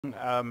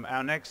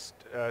Our next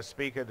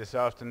speaker this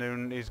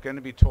afternoon is going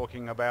to be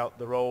talking about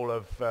the role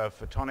of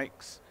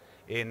photonics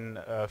in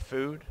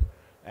food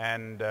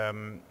and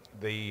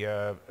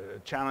the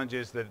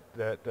challenges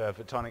that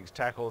photonics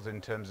tackles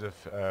in terms of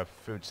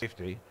food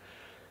safety.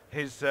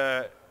 His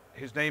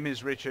name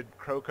is Richard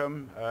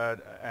Crocombe,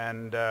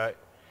 and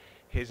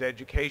his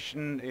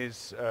education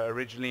is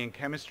originally in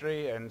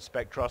chemistry and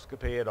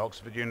spectroscopy at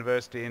Oxford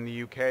University in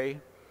the UK,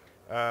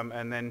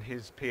 and then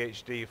his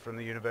PhD from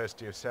the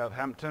University of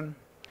Southampton.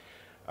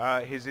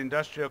 His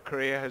industrial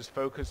career has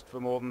focused for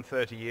more than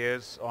 30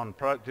 years on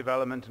product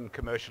development and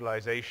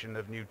commercialization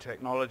of new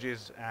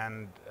technologies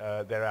and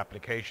their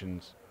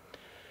applications.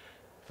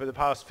 For the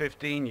past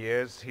 15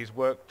 years, he's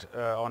worked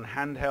on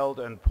handheld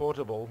and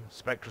portable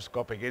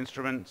spectroscopic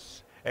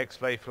instruments,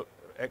 X-ray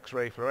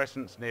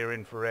fluorescence,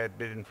 near-infrared,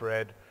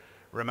 mid-infrared,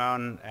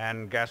 Raman,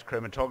 and gas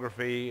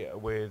chromatography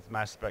with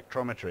mass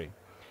spectrometry.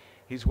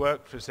 He's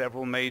worked for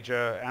several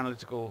major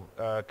analytical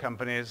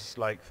companies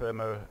like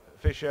Thermo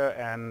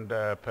and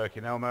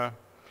PerkinElmer,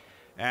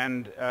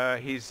 and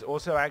he's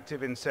also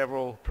active in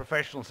several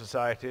professional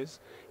societies.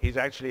 He's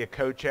actually a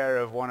co-chair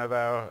of one of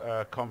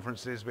our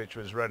conferences which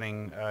was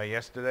running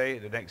yesterday,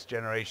 the Next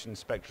Generation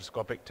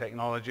Spectroscopic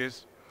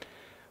Technologies,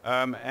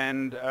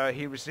 and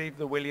he received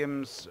the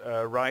Williams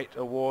Wright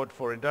Award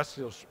for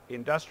Industrial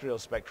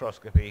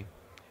Spectroscopy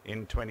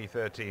in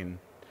 2013.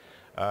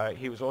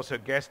 He was also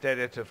guest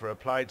editor for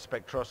Applied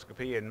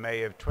Spectroscopy in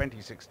May of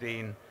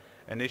 2016,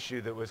 an issue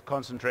that was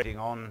concentrating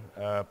on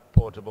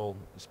portable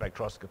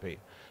spectroscopy.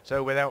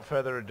 So without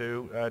further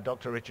ado,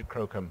 Dr. Richard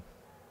Crocombe.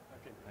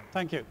 Okay.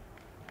 Thank you.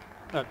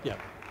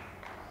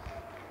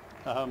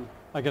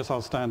 I guess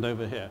I'll stand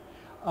over here.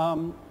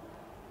 What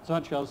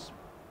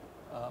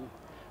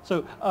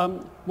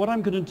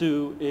I'm going to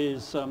do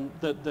is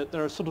that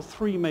there are sort of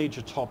three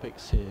major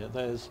topics here.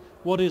 There's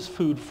what is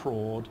food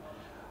fraud,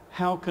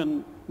 how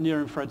can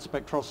near-infrared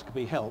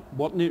spectroscopy help?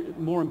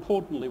 More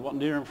importantly, what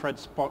near-infrared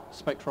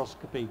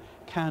spectroscopy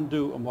can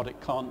do and what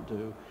it can't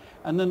do.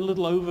 And then a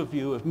little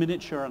overview of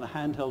miniature and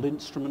handheld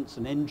instruments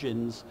and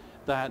engines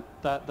that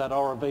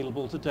are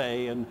available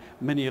today, and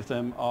many of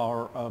them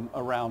are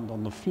around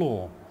on the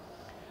floor.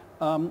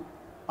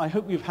 I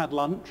hope you've had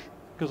lunch,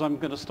 because I'm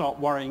going to start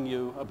worrying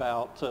you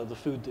about the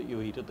food that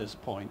you eat at this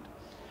point.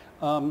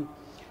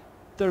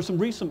 There are some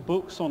recent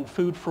books on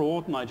food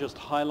fraud, and I just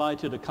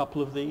highlighted a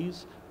couple of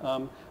these.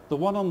 The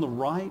one on the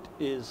right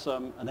is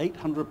an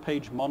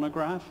 800-page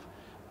monograph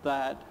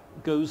that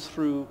goes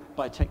through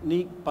by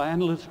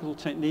analytical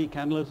technique,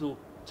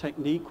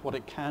 what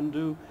it can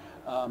do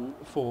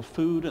for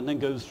food, and then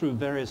goes through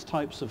various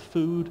types of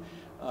food,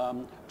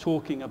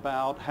 talking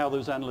about how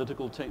those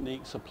analytical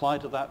techniques apply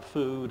to that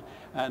food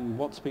and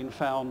what's been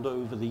found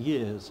over the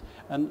years.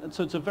 And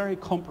so it's a very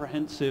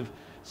comprehensive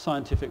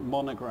scientific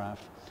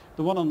monograph.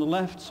 The one on the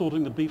left,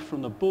 Sorting the Beef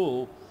from the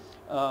Bull,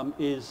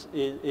 is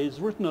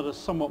written at a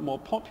somewhat more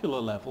popular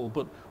level,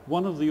 but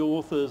one of the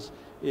authors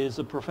is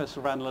a professor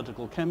of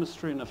analytical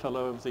chemistry and a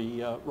fellow of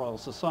the Royal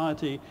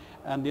Society,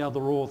 and the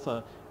other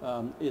author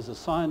is a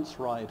science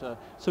writer.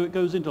 So it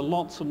goes into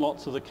lots and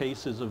lots of the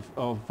cases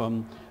of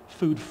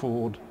food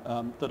fraud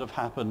that have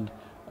happened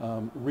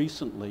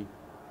recently.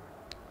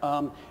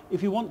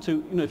 If you want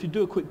to, if you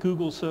do a quick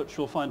Google search,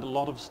 you'll find a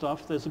lot of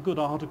stuff. There's a good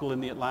article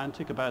in The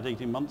Atlantic about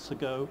 18 months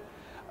ago,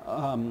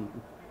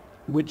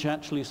 which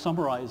actually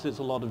summarizes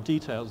a lot of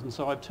details. And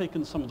so I've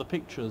taken some of the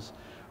pictures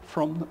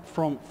from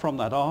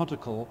that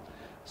article.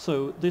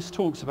 So this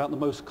talks about the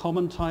most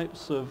common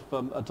types of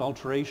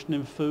adulteration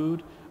in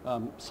food,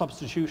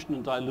 substitution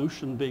and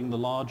dilution being the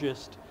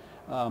largest,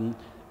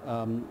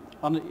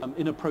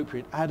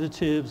 inappropriate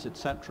additives,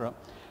 etc.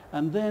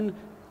 And then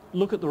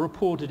look at the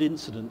reported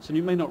incidents. And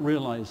you may not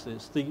realize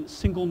this. The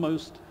single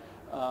most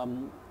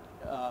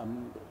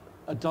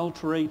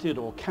adulterated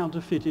or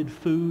counterfeited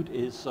food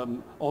is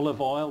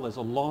olive oil. There's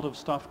a lot of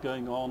stuff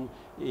going on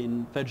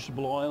in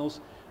vegetable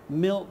oils.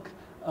 Milk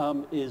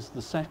is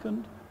the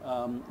second,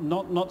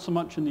 not so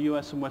much in the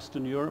US and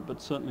Western Europe,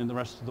 but certainly in the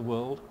rest of the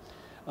world.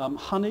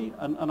 Honey,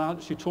 and I'll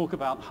actually talk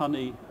about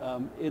honey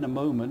in a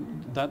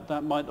moment.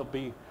 That might not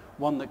be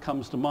one that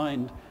comes to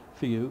mind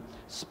for you.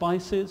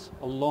 Spices,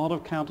 a lot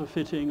of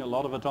counterfeiting, a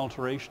lot of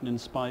adulteration in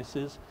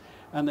spices.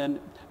 And then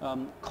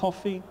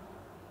coffee,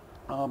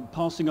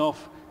 passing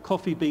off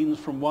coffee beans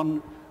from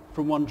one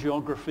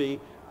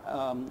geography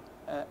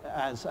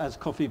as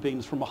coffee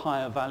beans from a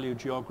higher value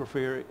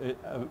geography,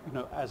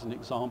 as an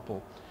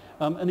example,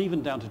 and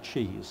even down to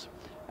cheese.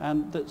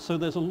 And so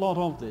there's a lot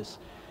of this.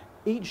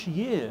 Each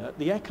year,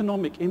 the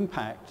economic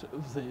impact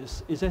of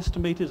this is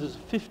estimated as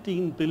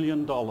 $15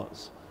 billion.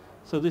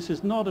 So this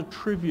is not a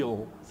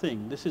trivial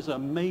thing. This is a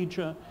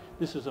major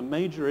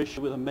issue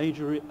with a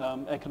major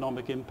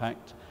economic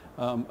impact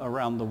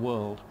around the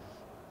world.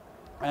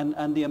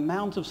 And the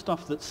amount of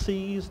stuff that's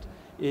seized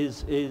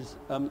is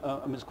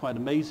quite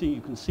amazing.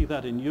 You can see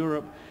that in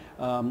Europe,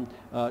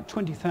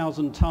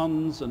 20,000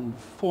 tons and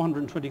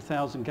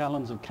 420,000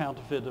 gallons of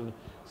counterfeit of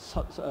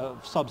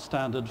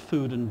substandard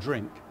food and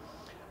drink.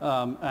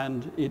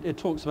 And it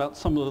talks about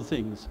some of the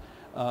things.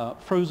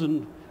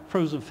 Frozen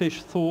Frozen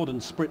fish thawed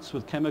and spritzed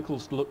with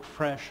chemicals to look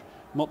fresh,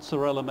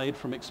 mozzarella made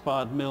from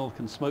expired milk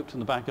and smoked in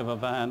the back of a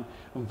van,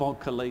 and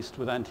vodka laced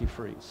with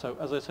antifreeze. So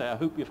as I say, I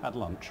hope you've had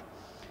lunch.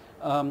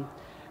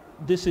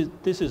 This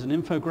is an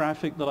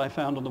infographic that I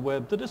found on the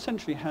web that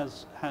essentially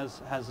has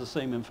the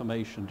same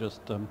information,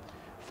 just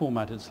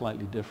formatted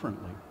slightly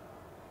differently.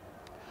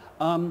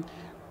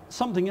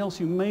 Something else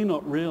you may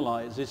not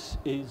realize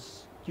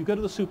is you go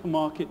to the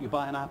supermarket, you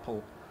buy an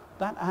apple.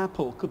 That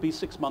apple could be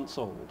 6 months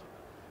old.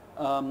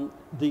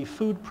 The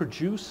food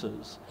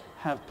producers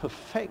have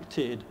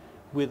perfected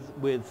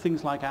with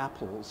things like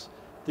apples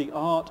the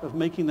art of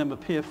making them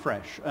appear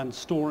fresh and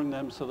storing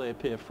them so they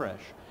appear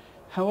fresh.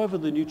 However,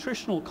 the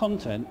nutritional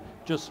content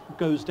just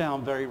goes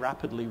down very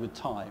rapidly with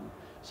time.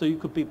 So you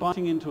could be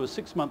biting into a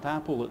 6-month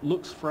apple that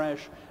looks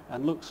fresh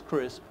and looks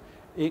crisp.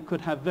 It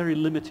could have very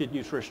limited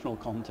nutritional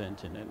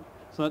content in it.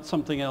 So that's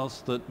something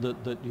else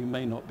that you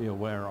may not be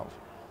aware of.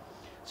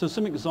 So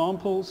some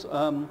examples.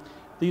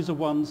 These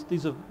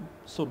are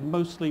sort of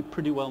mostly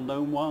pretty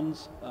well-known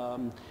ones.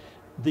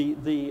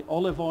 The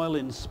olive oil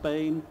in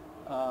Spain,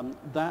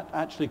 that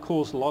actually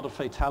caused a lot of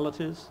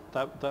fatalities.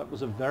 That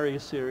was a very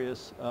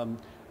serious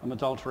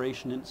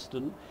adulteration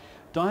incident.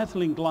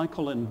 Diethylene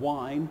glycol in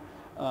wine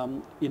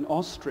in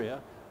Austria,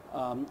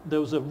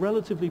 there was a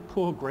relatively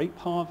poor grape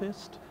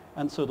harvest,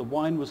 and so the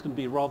wine was going to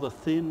be rather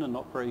thin and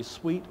not very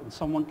sweet, and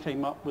someone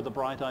came up with a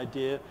bright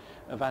idea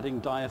of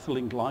adding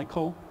diethylene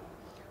glycol,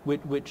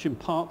 which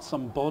imparts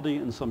some body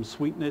and some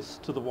sweetness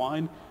to the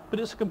wine, but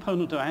it's a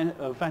component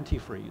of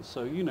antifreeze,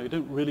 so you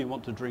don't really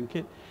want to drink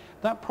it.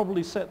 That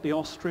probably set the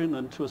Austrian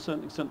and to a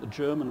certain extent the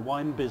German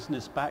wine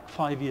business back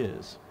 5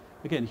 years.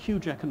 Again,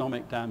 huge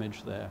economic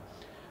damage there.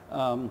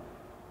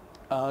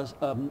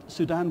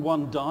 Sudan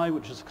 1 dye,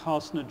 which is a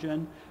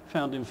carcinogen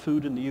found in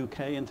food in the UK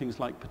and things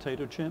like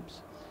potato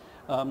chips.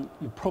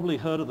 You've probably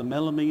heard of the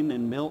melamine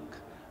in milk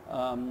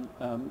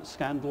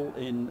scandal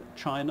in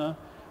China.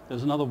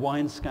 There's another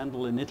wine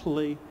scandal in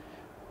Italy.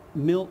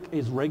 Milk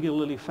is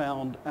regularly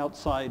found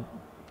outside,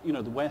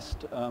 the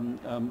West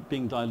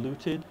being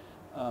diluted.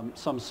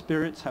 Some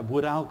spirits have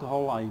wood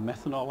alcohol, i.e.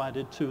 methanol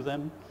added to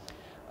them.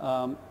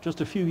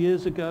 Just a few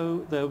years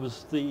ago, there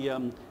was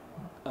the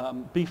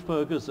beef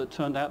burgers that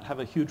turned out to have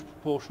a huge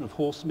proportion of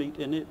horse meat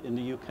in it in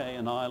the UK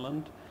and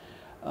Ireland.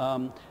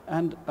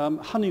 And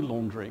honey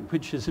laundering,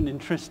 which is an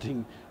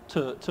interesting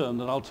term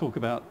that I'll talk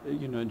about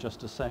in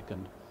just a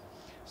second.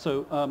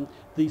 So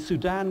the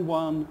Sudan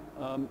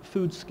 1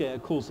 food scare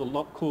caused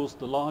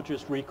the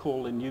largest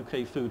recall in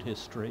UK food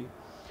history.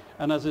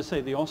 And as I say,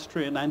 the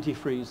Austrian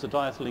antifreeze, the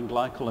diethylene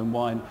glycol in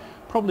wine,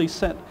 probably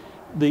set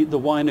the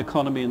wine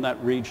economy in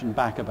that region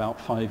back about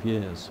 5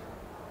 years.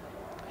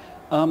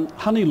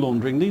 Honey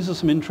laundering, these are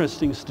some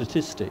interesting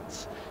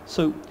statistics.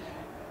 So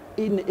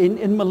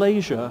in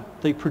Malaysia,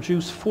 they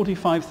produce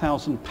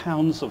 45,000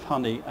 pounds of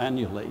honey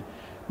annually.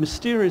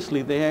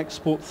 Mysteriously, they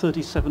export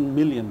 37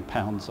 million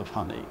pounds of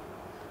honey,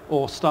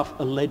 or stuff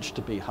alleged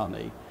to be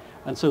honey.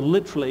 And so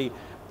literally,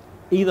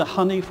 either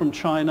honey from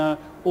China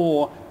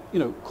or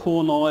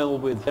corn oil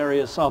with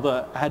various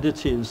other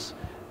additives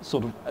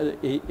sort of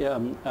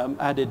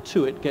added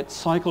to it, gets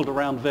cycled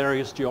around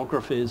various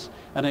geographies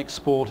and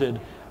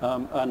exported,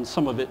 and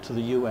some of it to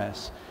the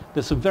US.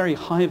 There's some very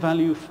high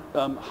value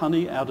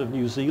honey out of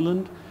New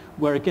Zealand,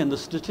 where again the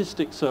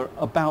statistics are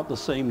about the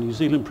same. New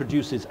Zealand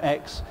produces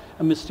X,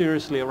 and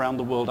mysteriously around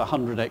the world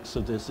 100X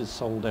of this is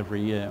sold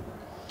every year.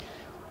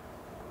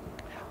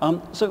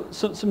 So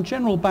some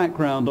general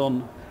background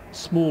on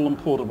small and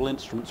portable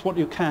instruments, what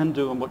you can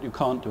do and what you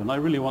can't do, and I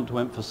really want to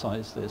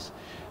emphasize this.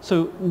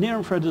 So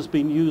near-infrared has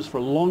been used for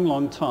a long,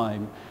 long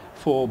time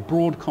for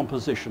broad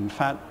composition,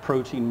 fat,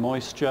 protein,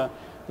 moisture.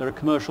 There are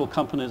commercial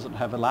companies that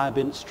have lab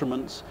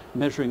instruments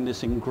measuring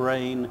this in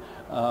grain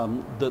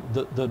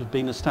that have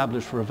been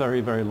established for a very,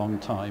 very long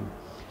time.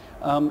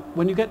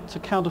 When you get to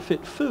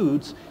counterfeit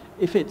foods,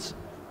 if it's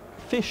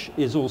fish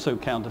is also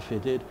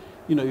counterfeited,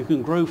 you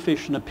can grow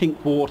fish in a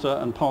pink water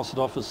and pass it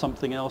off as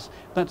something else.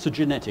 That's a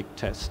genetic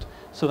test.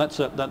 So that's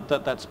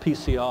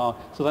PCR.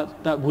 So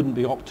that wouldn't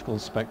be optical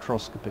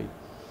spectroscopy.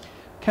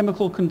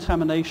 Chemical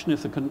contamination,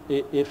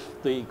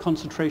 if the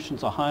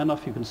concentrations are high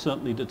enough, you can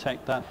certainly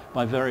detect that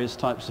by various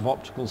types of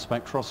optical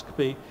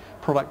spectroscopy.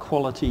 Product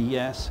quality,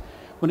 yes.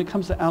 When it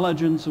comes to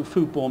allergens and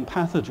foodborne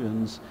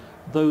pathogens,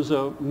 those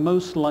are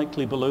most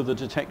likely below the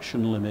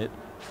detection limit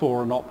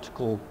for an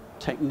optical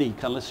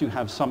technique, unless you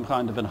have some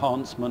kind of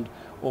enhancement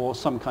or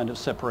some kind of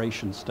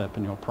separation step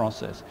in your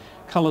process.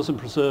 Colors and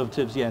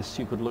preservatives, yes,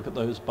 you could look at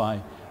those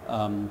by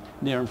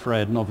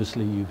near-infrared and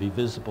obviously UV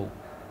visible.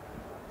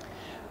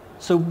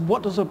 So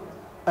what does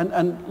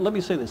and let me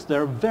say this,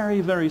 there are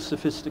very, very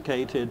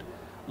sophisticated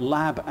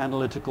lab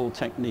analytical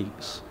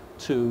techniques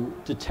to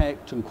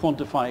detect and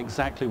quantify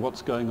exactly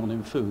what's going on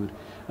in food.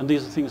 And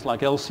these are things like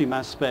LC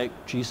mass spec,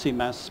 GC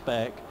mass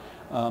spec,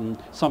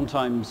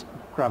 sometimes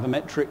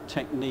gravimetric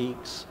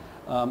techniques,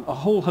 a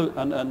whole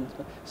and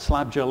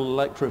slab gel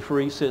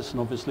electrophoresis, and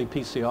obviously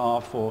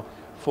PCR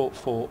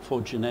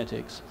for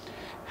genetics.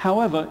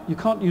 However, you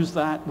can't use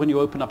that when you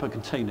open up a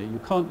container.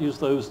 You can't use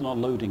those in a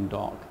loading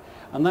dock.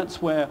 And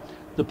that's where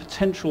the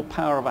potential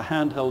power of a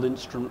handheld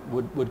instrument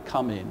would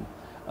come in.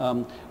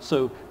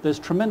 So there's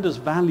tremendous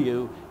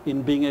value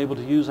in being able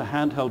to use a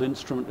handheld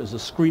instrument as a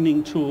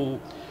screening tool.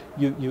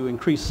 You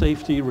increase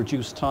safety,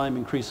 reduce time,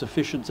 increase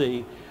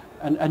efficiency,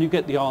 and you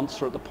get the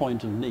answer at the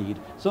point of need.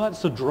 So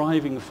that's the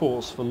driving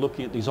force for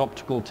looking at these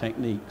optical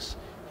techniques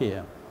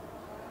here.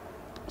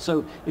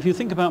 So if you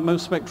think about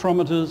most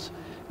spectrometers,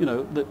 you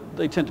know,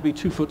 they tend to be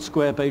 2-foot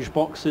square beige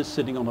boxes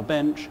sitting on a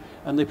bench,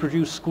 and they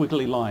produce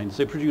squiggly lines.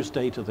 They produce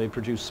data, they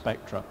produce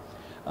spectra.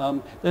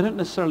 They don't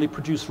necessarily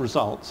produce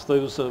results.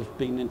 Those have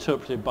been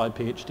interpreted by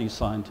PhD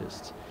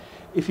scientists.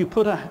 If you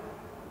put an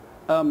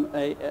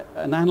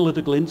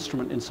analytical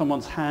instrument in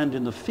someone's hand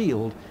in the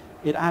field,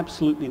 it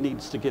absolutely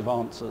needs to give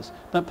answers.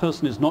 That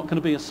person is not going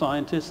to be a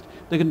scientist.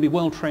 They're going to be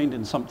well trained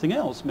in something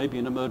else, maybe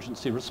an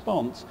emergency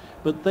response,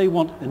 but they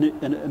want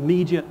an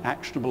immediate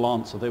actionable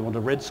answer. They want a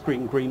red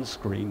screen, green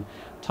screen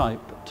type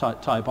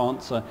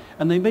answer.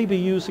 And they may be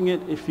using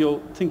it, if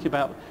you're thinking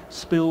about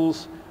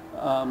spills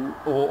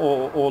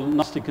or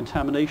nasty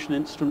contamination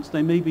instruments,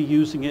 they may be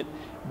using it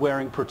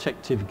wearing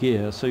protective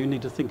gear. So you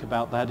need to think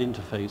about that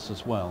interface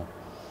as well.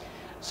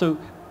 So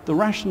the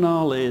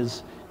rationale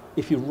is,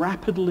 if you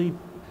rapidly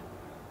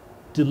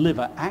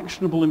deliver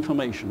actionable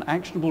information,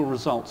 actionable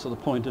results at the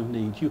point of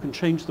need, you can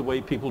change the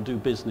way people do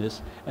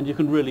business, and you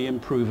can really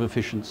improve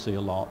efficiency a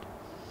lot.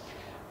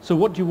 So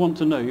what do you want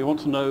to know? You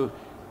want to know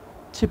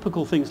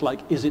typical things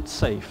like, is it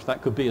safe?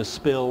 That could be a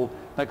spill,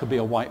 that could be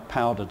a white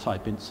powder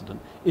type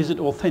incident. Is it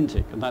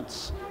authentic? And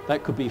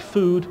that could be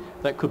food,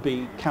 that could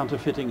be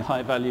counterfeiting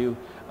high value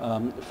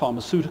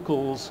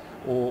pharmaceuticals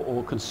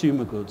or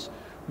consumer goods.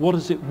 What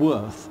is it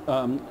worth?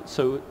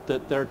 So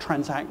that there are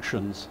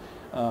transactions.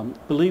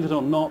 Believe it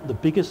or not, the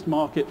biggest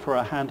market for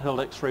a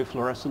handheld X-ray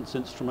fluorescence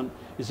instrument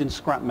is in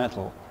scrap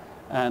metal.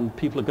 And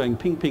people are going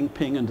ping, ping,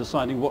 ping and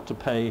deciding what to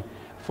pay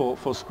for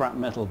scrap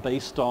metal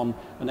based on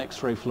an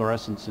X-ray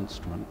fluorescence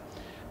instrument.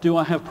 Do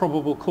I have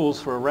probable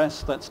cause for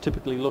arrest? That's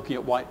typically looking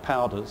at white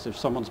powders. If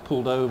someone's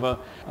pulled over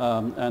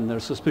and there are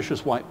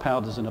suspicious white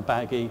powders in a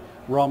baggie,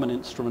 Raman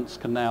instruments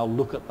can now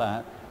look at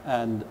that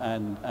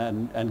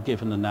and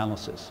give an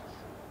analysis.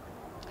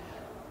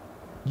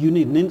 You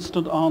need an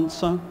instant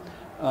answer.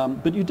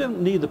 But you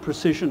don't need the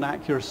precision,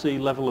 accuracy,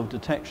 level of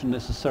detection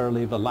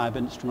necessarily of a lab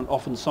instrument.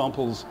 Often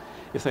samples,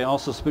 if they are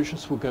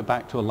suspicious, will go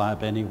back to a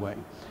lab anyway.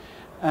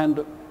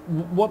 And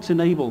what's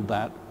enabled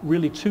that?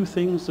 Really two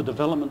things: the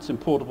developments in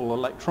portable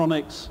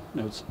electronics,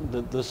 you know,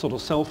 the sort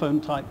of cell phone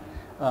type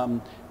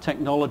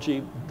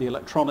technology, the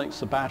electronics,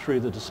 the battery,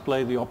 the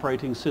display, the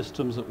operating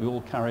systems that we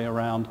all carry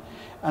around,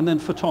 and then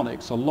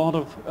photonics. A lot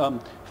of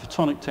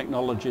photonic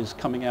technologies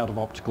coming out of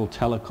optical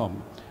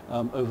telecom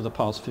over the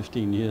past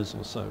 15 years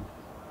or so.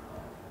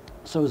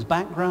 So as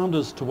background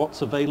as to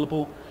what's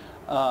available,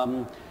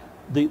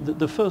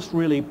 the first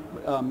really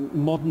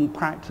modern,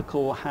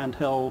 practical,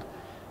 handheld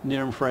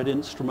near-infrared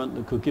instrument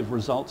that could give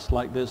results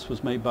like this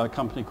was made by a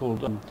company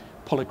called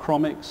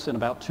Polychromics in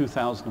about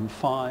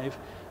 2005.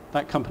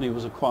 That company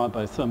was acquired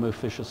by Thermo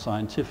Fisher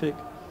Scientific.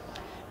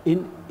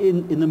 In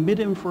the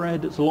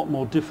mid-infrared, it's a lot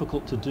more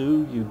difficult to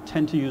do. You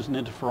tend to use an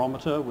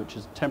interferometer, which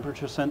is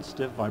temperature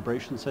sensitive,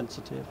 vibration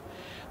sensitive.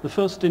 The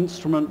first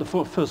instrument, the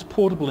first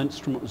portable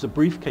instrument, was a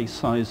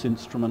briefcase-sized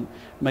instrument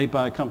made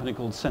by a company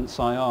called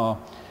SenseIR,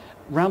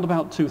 round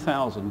about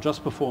 2000,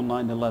 just before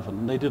 9/11.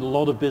 And they did a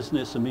lot of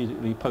business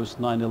immediately post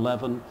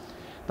 9/11.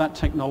 That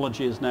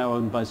technology is now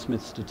owned by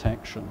Smiths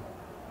Detection.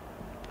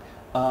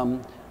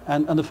 And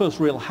the first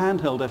real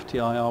handheld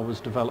FTIR was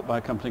developed by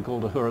a company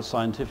called Ahura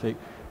Scientific,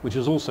 which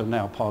is also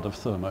now part of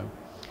Thermo.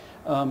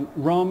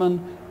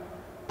 Raman,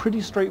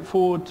 pretty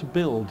straightforward to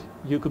build.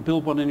 You could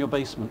build one in your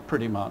basement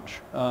pretty much.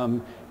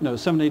 You know,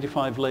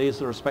 785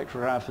 laser, a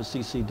spectrograph, a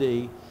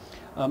CCD.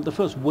 The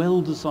first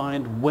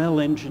well-designed,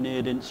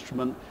 well-engineered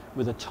instrument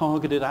with a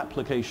targeted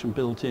application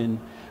built in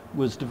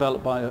was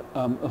developed by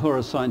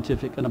Ahura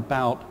Scientific in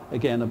about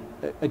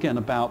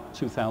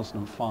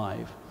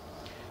 2005.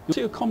 You'll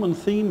see a common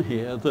theme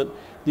here that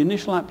the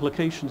initial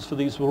applications for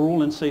these were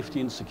all in safety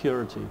and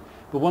security.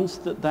 But once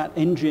that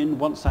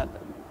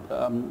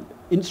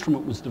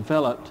instrument was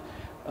developed,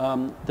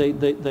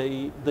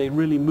 they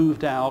really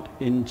moved out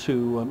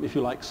into, if you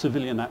like,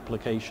 civilian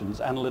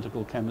applications,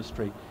 analytical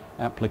chemistry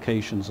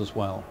applications as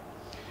well.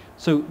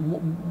 So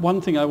one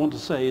thing I want to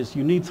say is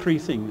you need three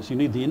things. You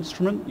need the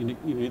instrument, you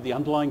need the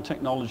underlying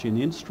technology in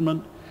the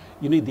instrument,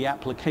 you need the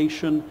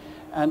application,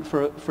 and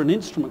for an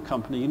instrument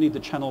company, you need the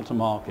channel to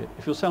market.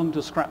 If you're selling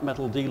to scrap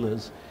metal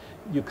dealers,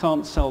 you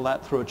can't sell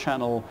that through a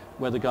channel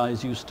where the guy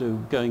is used to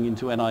going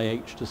into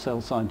NIH to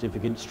sell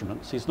scientific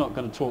instruments. He's not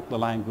going to talk the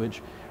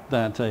language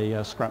that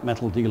a scrap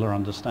metal dealer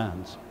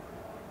understands.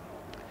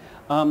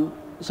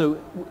 So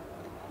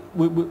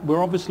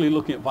we're obviously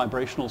looking at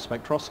vibrational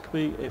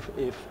spectroscopy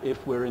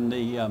if we're in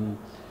the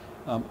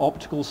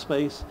optical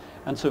space.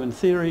 And so in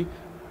theory,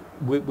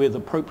 with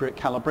appropriate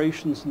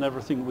calibrations and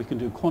everything, we can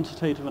do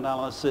quantitative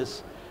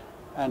analysis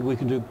and we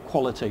can do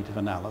qualitative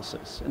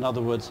analysis. In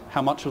other words,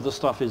 how much of the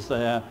stuff is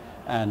there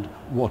and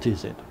what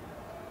is it?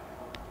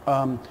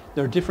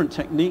 There are different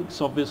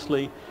techniques,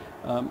 obviously.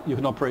 You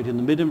can operate in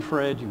the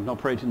mid-infrared, you can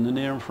operate in the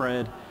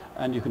near-infrared,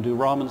 and you can do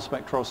Raman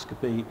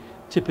spectroscopy,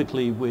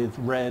 typically with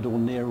red or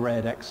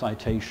near-red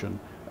excitation,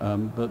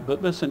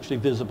 but essentially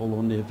visible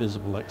or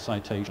near-visible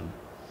excitation.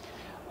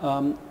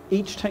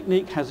 Each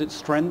technique has its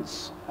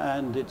strengths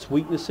and its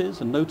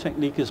weaknesses, and no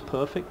technique is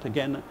perfect.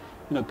 Again,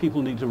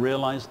 people need to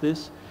realize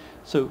this.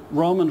 So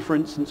Raman, for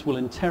instance, will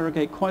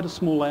interrogate quite a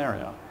small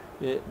area.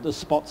 The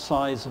spot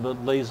size of a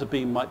laser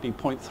beam might be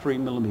 0.3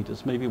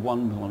 millimeters, maybe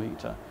 1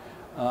 millimeter.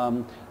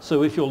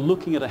 So if you're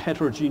looking at a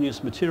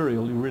heterogeneous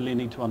material, you really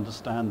need to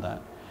understand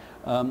that.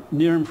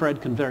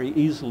 Near-infrared can very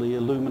easily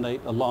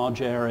illuminate a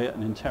large area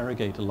and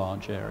interrogate a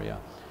large area.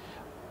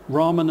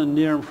 Raman and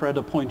near-infrared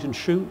are point and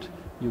shoot.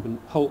 You can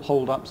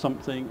hold up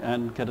something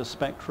and get a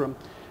spectrum.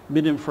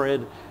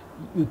 Mid-infrared,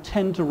 you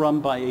tend to run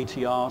by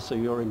ATR, so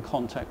you're in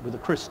contact with a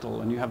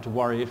crystal, and you have to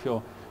worry if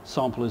your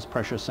sample is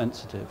pressure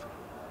sensitive.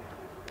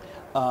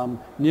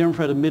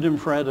 Near-infrared and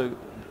mid-infrared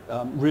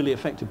are really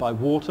affected by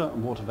water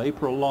and water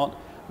vapor a lot,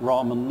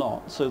 Raman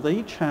not. So they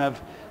each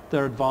have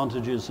their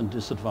advantages and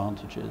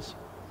disadvantages.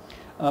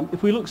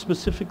 If we look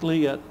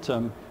specifically at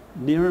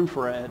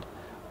near-infrared,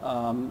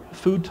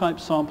 food type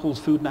samples,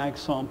 food and ag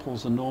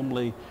samples are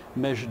normally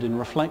measured in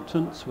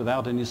reflectance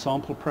without any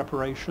sample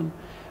preparation.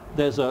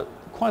 There's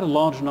quite a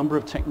large number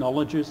of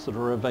technologies that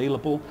are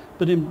available,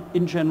 but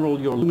in general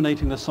you're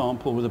illuminating the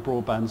sample with a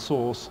broadband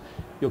source,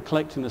 you're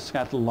collecting the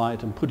scattered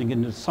light and putting it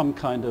into some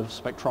kind of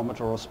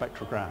spectrometer or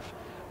spectrograph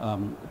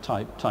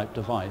type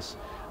device.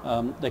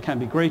 There can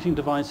be grating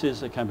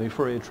devices, there can be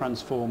Fourier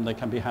transform, there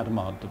can be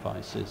Hadamard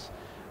devices,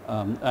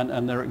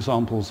 and there are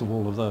examples of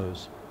all of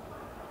those.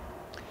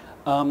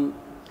 Band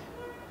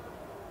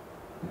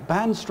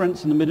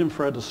strengths in the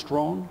mid-infrared are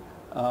strong.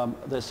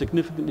 They're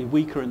significantly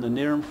weaker in the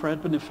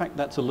near-infrared, but in fact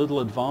that's a little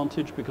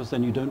advantage because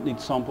then you don't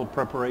need sample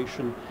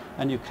preparation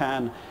and you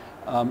can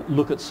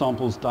look at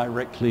samples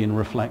directly in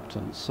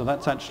reflectance. So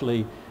that's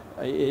actually,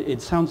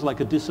 it sounds like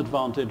a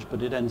disadvantage,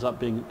 but it ends up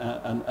being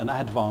an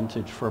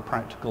advantage for a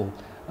practical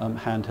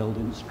handheld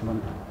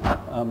instrument.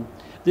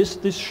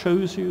 This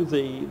shows you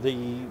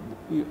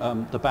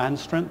the band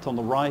strength. On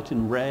the right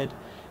in red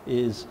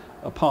is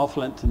a path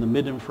length in the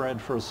mid-infrared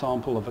for a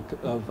sample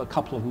of a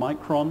couple of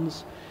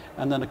microns,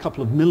 and then a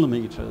couple of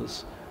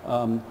millimeters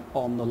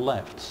on the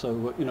left.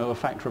 So a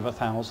factor of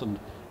 1,000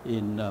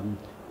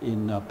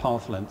 in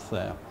path length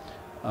there,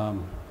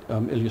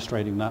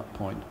 illustrating that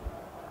point.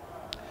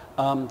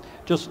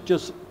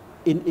 Just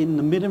in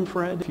the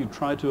mid-infrared, if you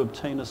try to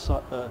obtain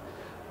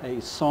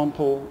a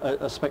sample,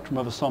 a spectrum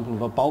of a sample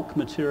of a bulk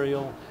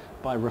material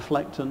by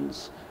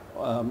reflectance,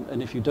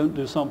 and if you don't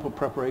do sample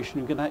preparation,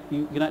 you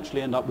can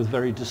actually end up with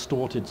very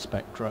distorted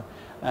spectra,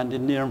 and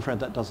in near-infrared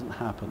that doesn't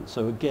happen.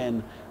 So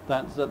again,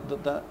 that's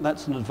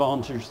an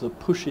advantage that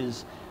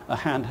pushes a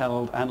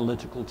handheld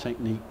analytical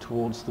technique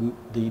towards the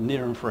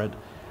near-infrared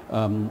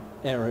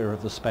area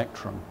of the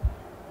spectrum.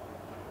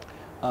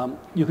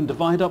 You can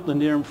divide up the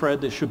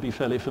near-infrared, this should be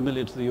fairly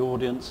familiar to the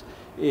audience,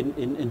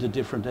 into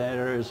different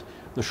areas.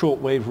 The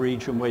short-wave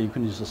region where you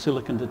can use a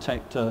silicon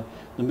detector,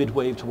 the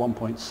mid-wave to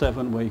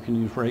 1.7 where you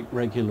can use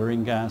regular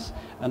InGas,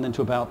 and then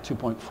to about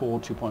 2.4,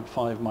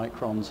 2.5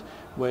 microns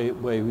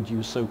where you would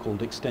use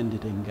so-called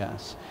extended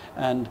InGas.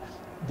 And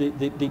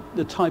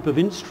the type of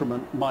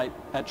instrument might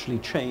actually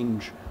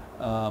change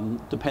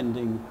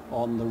depending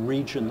on the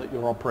region that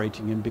you're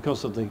operating in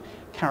because of the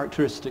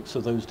characteristics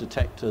of those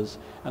detectors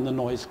and the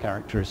noise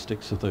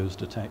characteristics of those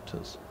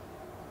detectors.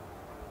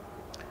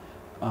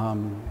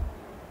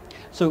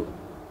 So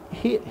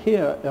here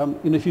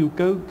if you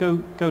go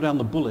down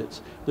the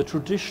bullets, the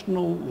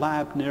traditional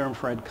lab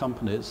near-infrared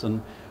companies,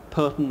 and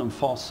Perkin and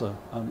Foss are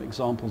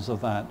examples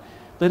of that,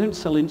 they don't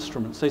sell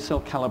instruments, they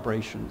sell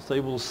calibrations. They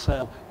will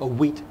sell a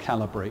wheat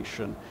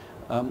calibration.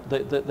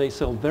 They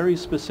sell very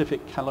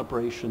specific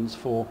calibrations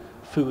for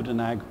food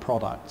and ag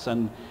products,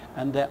 and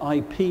their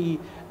IP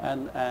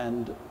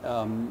and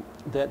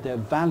their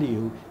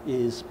value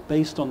is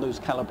based on those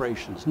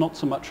calibrations, not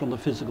so much on the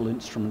physical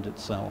instrument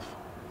itself.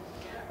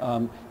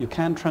 You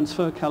can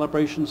transfer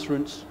calibrations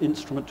from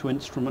instrument to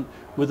instrument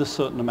with a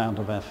certain amount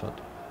of effort.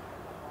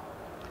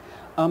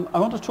 I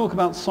want to talk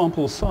about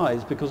sample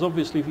size because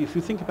obviously if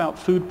you think about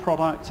food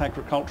products,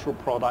 agricultural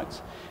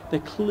products, they're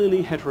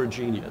clearly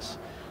heterogeneous.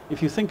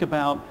 If you think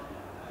about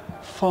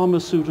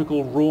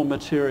pharmaceutical raw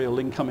material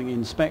incoming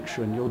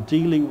inspection, you're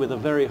dealing with a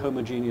very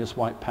homogeneous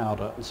white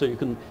powder, and so you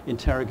can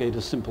interrogate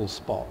a simple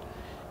spot.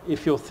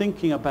 If you're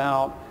thinking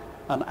about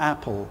an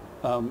apple,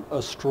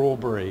 a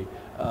strawberry,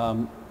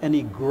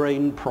 any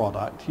grain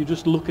product, you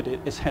just look at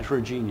it, it's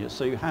heterogeneous.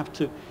 So you have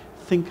to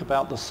think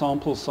about the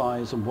sample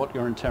size and what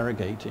you're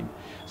interrogating.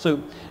 So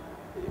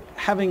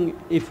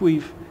if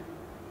we've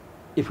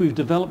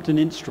developed an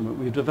instrument,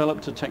 we've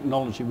developed a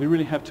technology, we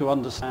really have to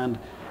understand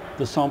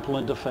the sample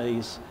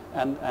interface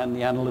and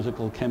the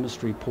analytical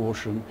chemistry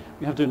portion.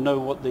 We have to know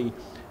what the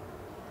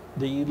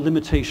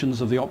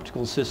limitations of the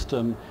optical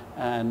system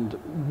and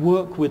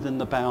work within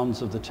the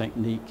bounds of the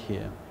technique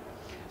here.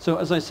 So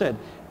as I said,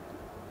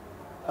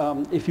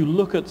 If you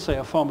look at, say,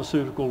 a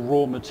pharmaceutical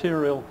raw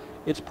material,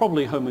 it's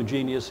probably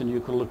homogeneous and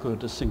you can look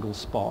at a single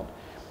spot.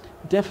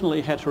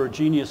 Definitely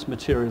heterogeneous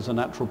materials are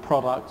natural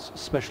products,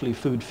 especially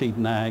food, feed,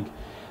 and ag,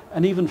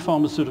 and even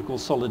pharmaceutical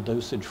solid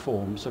dosage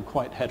forms are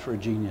quite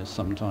heterogeneous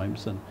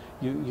sometimes, and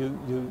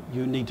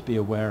you need to be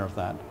aware of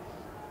that.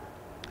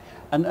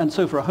 And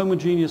so for a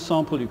homogeneous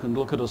sample, you can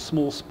look at a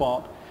small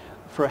spot.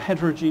 For a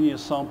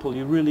heterogeneous sample,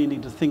 you really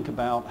need to think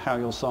about how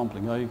you're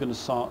sampling. Are you going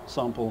to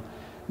sample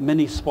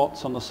many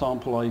spots on the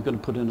sample? Are you going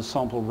to put in a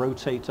sample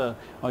rotator?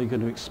 Are you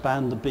going to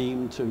expand the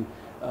beam to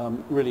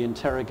really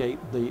interrogate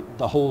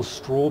the whole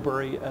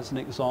strawberry as an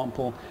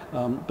example?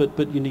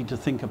 But you need to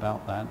think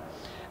about that.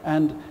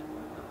 And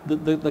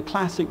the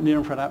classic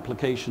near-infrared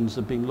applications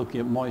have been looking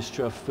at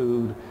moisture,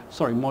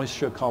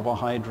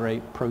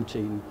 carbohydrate,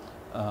 protein,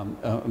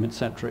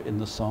 etc. in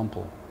the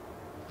sample.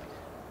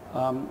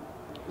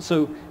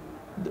 So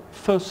the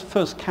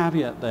first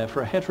caveat there,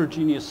 for a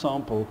heterogeneous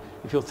sample,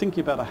 if you're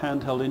thinking about a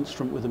handheld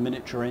instrument with a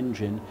miniature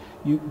engine,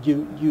 you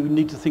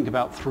need to think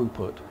about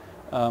throughput.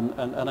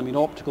 And I mean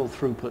optical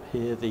throughput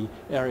here, the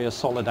area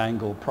solid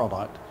angle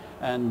product.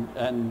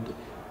 And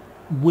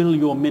will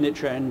your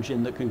miniature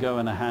engine that can go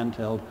in a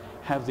handheld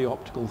have the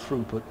optical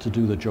throughput to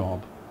do the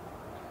job?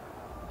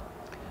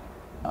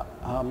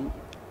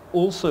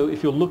 Also,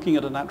 if you're looking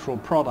at a natural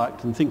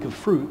product and think of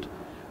fruit,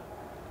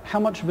 how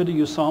much of it are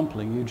you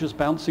sampling? Are you just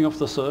bouncing off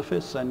the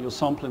surface and you're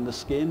sampling the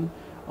skin?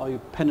 Are you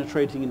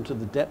penetrating into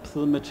the depth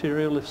of the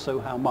material? If so,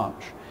 how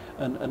much?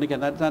 And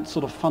again, that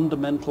sort of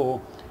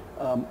fundamental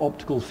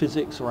optical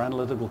physics or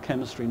analytical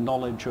chemistry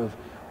knowledge of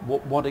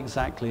what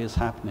exactly is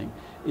happening.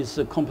 Is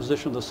the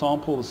composition of the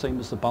sample the same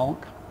as the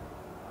bulk?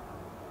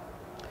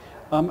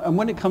 And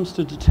when it comes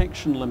to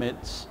detection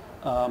limits,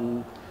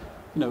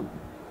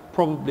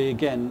 probably,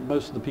 again,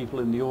 most of the people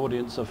in the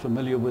audience are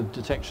familiar with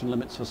detection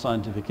limits for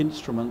scientific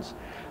instruments.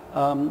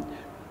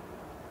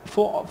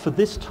 For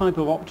this type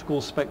of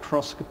optical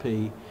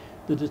spectroscopy,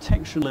 the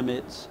detection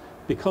limits,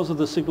 because of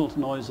the signal to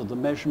noise of the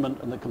measurement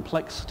and the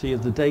complexity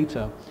of the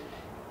data,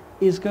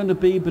 is going to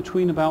be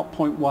between about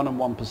 0.1 and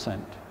 1%.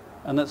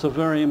 And that's a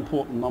very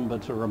important number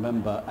to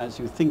remember as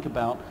you think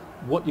about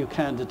what you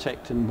can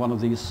detect in one of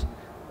these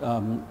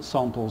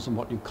samples and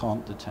what you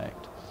can't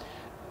detect.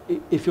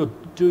 If you're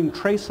doing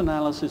trace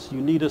analysis,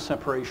 you need a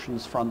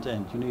separations front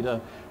end. You need a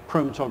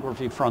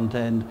chromatography front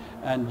end,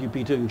 and you'd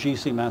be doing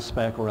GC mass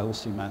spec or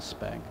LC mass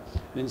spec.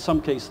 And in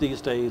some cases these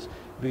days,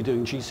 you'd be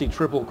doing GC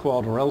triple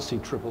quad or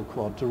LC triple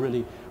quad to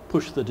really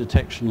push the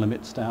detection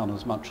limits down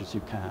as much as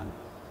you can.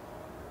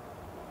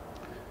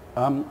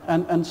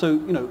 And so,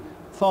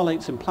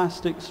 phthalates in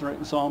plastics, for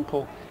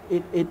example,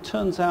 it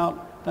turns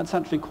out that's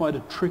actually quite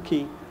a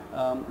tricky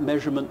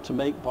measurement to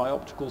make by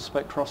optical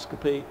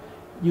spectroscopy.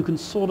 You can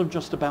sort of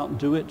just about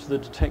do it to the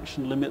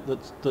detection limit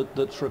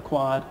that's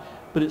required,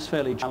 but it's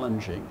fairly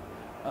challenging.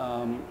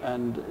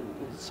 And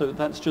so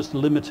that's just a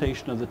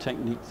limitation of the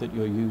technique that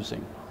you're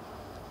using.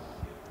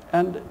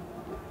 And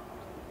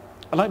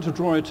I'd like to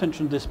draw your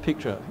attention to this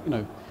picture.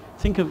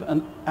 Think of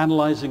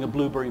analyzing a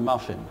blueberry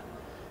muffin.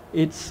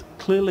 It's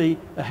clearly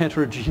a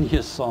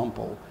heterogeneous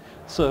sample.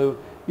 So,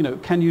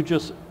 can you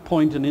just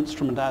point an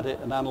instrument at it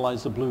and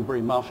analyze the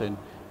blueberry muffin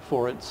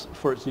for its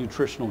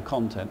nutritional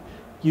content?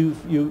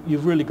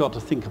 You've really got to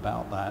think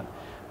about that.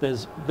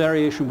 There's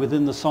variation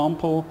within the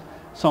sample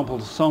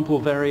to sample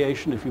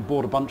variation. If you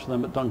bought a bunch of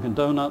them at Dunkin'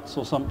 Donuts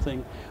or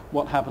something,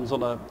 what happens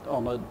on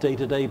a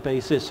day-to-day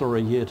basis or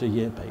a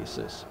year-to-year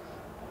basis?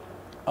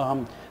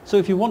 So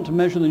if you want to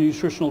measure the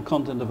nutritional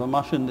content of a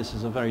muffin, this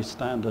is a very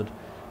standard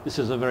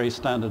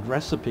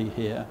recipe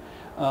here.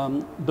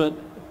 But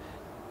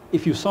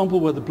if you sample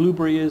where the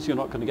blueberry is, you're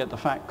not going to get the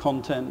fat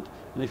content.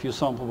 And if you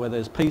sample where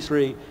there's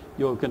pastry,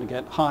 you're going to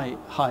get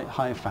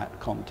high fat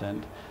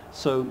content.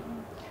 So,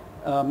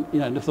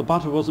 and if the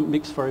butter wasn't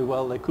mixed very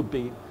well, there could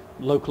be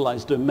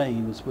localized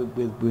domains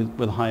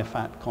with high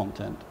fat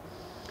content.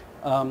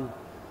 I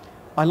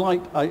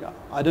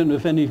don't know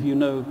if any of you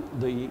know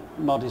the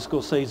Martin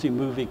Scorsese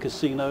movie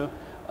Casino.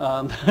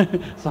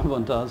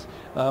 Someone does.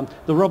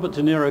 The Robert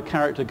De Niro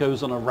character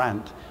goes on a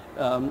rant.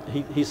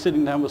 He's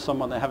sitting down with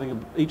someone, they're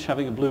each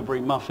having a blueberry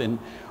muffin.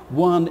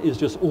 One is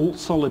just all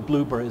solid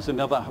blueberries, and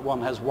the other one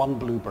has one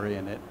blueberry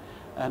in it.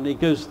 And he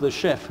goes to the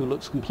chef, who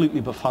looks completely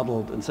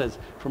befuddled, and says,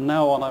 from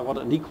now on I want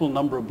an equal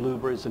number of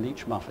blueberries in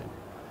each muffin.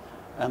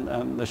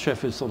 And the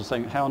chef is sort of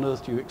saying, how on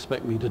earth do you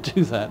expect me to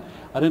do that?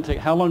 I don't take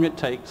how long it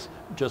takes,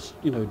 just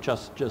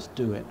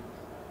do it.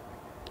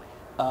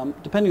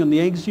 Depending on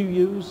the eggs you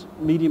use,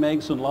 medium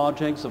eggs and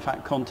large eggs, the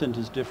fat content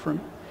is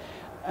different.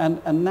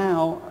 And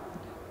now,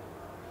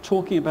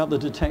 talking about the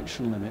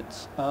detection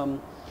limits,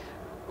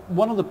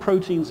 one of the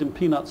proteins in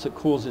peanuts that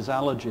causes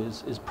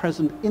allergies is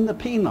present in the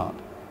peanut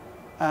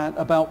at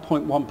about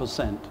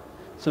 0.1%.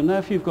 So now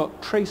if you've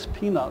got trace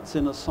peanuts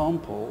in a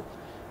sample,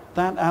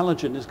 that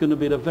allergen is going to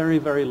be at a very,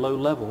 very low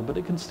level, but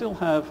it can still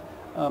have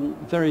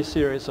very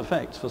serious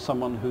effects for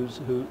someone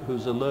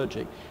who's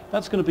allergic.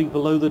 That's going to be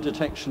below the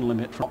detection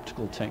limit for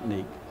optical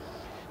technique.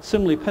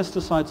 Similarly,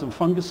 pesticides and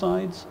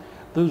fungicides,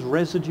 those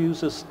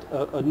residues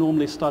are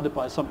normally studied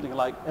by something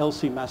like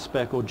LC mass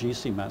spec or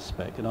GC mass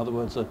spec. In other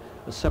words, a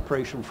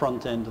separation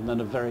front end and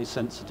then a very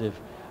sensitive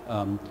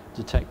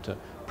detector.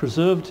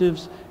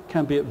 Preservatives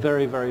can be at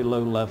very, very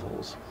low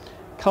levels.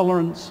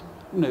 Colorants,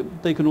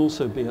 they can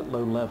also be at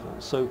low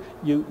levels. So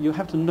you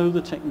have to know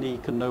the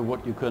technique and know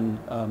what you can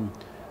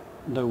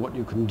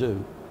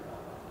do.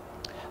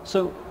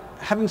 So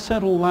having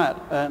said all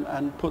that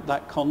and put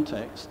that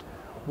context,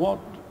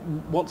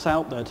 what's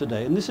out there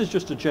today? And this is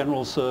just a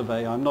general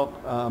survey. I'm not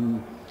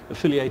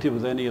affiliated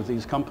with any of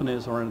these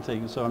companies or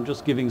anything, so I'm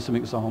just giving some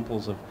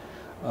examples of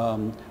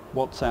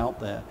what's out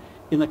there.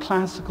 In the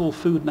classical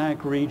food and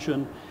ag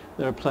region,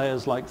 there are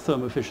players like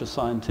Thermo Fisher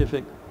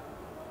Scientific.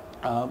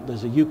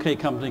 There's a UK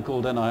company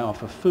called NIR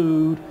for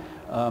food.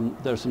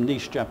 There are some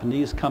niche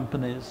Japanese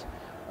companies.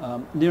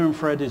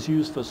 Near-infrared is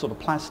used for sort of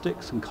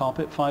plastics and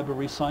carpet fiber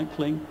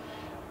recycling.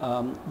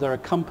 There are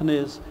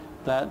companies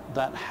that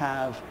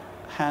have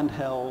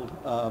handheld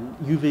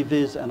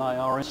UV-vis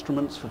NIR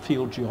instruments for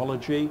field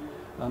geology,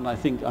 and I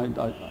think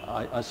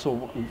I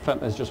saw, in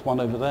fact there's just one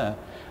over there.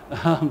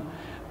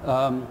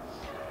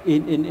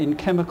 In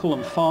chemical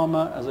and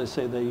pharma, as I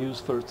say, they're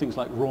used for things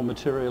like raw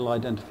material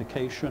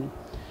identification.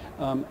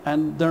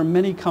 And there are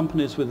many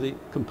companies with the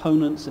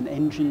components and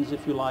engines,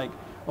 if you like.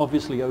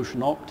 Obviously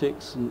Ocean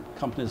Optics and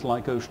companies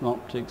like Ocean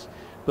Optics,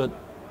 but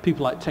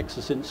people like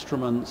Texas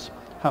Instruments,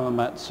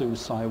 Hamamatsu,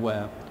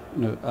 Scyware,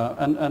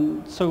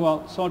 so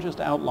I'll just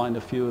outline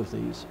a few of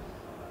these.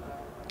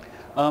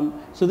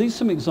 So these are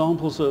some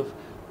examples of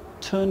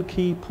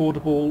turnkey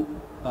portable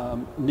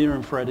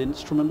near-infrared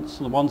instruments.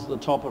 The ones at the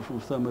top are from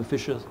Thermo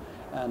Fisher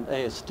and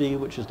ASD,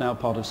 which is now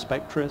part of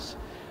Spectris.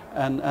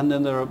 And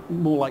then there are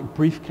more like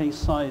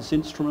briefcase-sized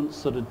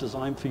instruments that are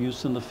designed for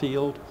use in the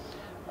field.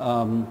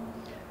 And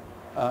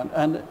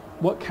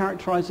what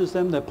characterizes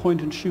them? They're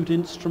point-and-shoot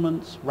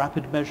instruments,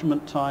 rapid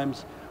measurement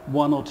times,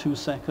 1 or 2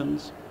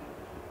 seconds,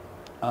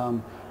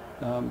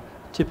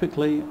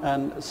 typically,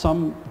 and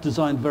some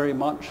designed very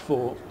much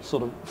for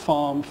sort of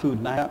farm, food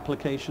and ag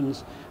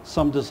applications,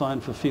 some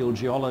designed for field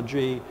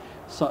geology,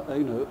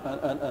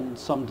 and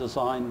some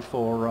designed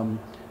for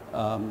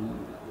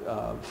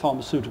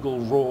pharmaceutical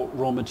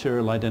raw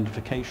material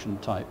identification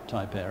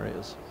type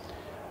areas.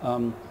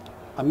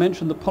 I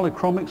mentioned that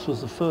Polychromics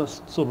was the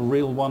first sort of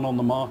real one on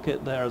the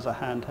market there as a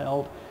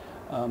handheld.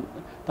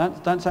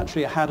 That's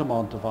actually a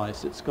Hadamard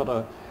device. It's got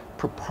a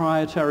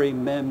proprietary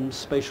MEMS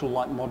spatial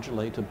light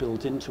modulator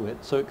built into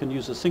it, so it can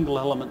use a single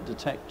element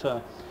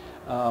detector,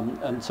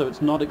 and so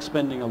it's not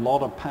expending a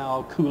lot of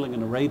power cooling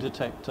an array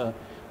detector,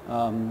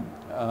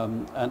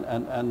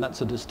 and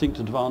that's a distinct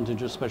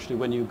advantage, especially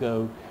when you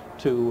go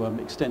to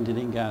extended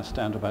InGaAs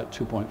down to about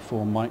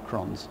 2.4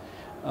 microns.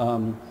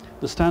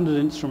 The standard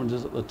instrument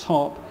is at the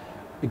top.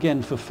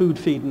 Again, for food,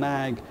 feed and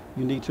ag,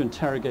 you need to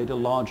interrogate a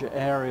larger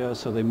area,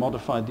 so they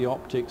modified the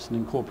optics and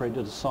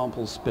incorporated a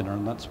sample spinner,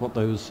 and that's what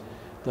those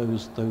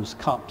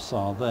cups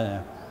are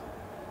there.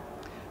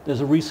 There's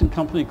a recent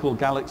company called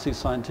Galaxy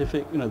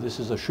Scientific. This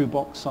is a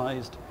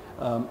shoebox-sized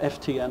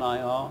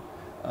FTNIR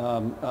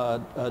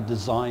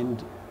designed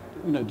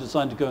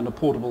to go in a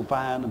portable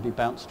van and be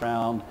bounced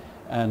around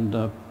and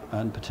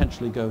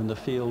potentially go in the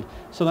field.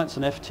 So that's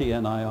an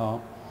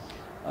FTNIR.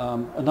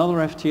 Another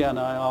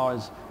FTNIR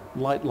is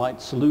Light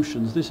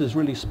Solutions. This is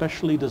really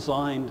specially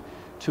designed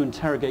to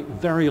interrogate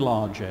very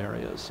large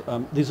areas.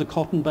 These are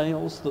cotton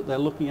bales that they're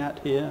looking at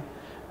here,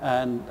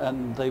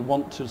 and they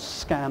want to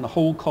scan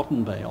whole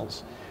cotton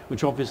bales,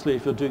 which obviously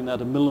if you're doing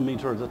that a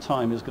millimeter at a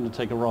time is going to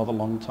take a rather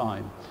long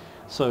time.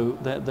 So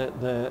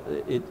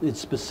it's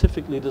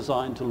specifically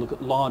designed to look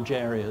at large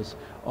areas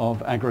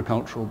of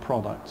agricultural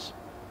products.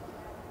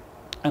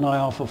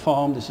 NIR for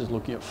farm, this is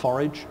looking at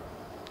forage.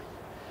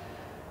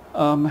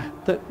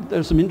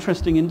 There's some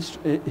interesting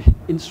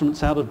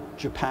instruments out of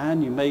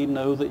Japan. You may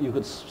know that you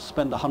could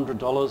spend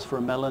 $100 for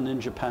a melon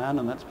in Japan,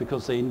 and that's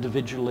because they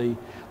individually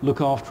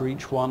look after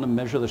each one and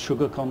measure the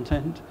sugar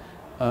content.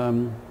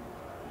 And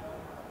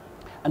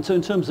so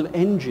in terms of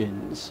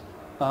engines,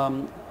 I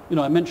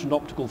mentioned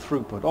optical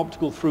throughput.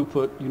 Optical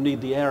throughput, you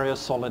need the area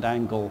solid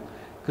angle,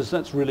 because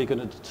that's really going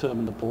to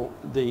determine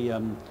the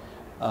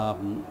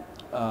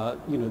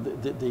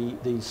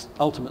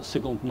ultimate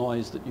signal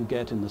noise that you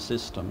get in the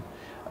system.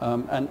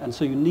 And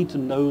so you need to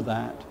know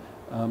that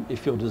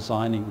if you're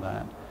designing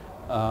that.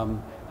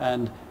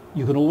 And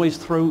you can always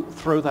throw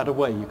that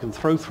away. You can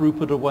throw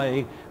throughput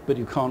away, but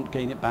you can't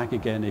gain it back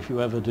again if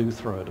you ever do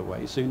throw it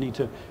away. So you need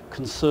to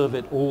conserve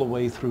it all the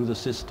way through the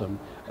system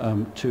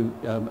to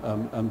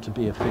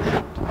be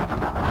efficient.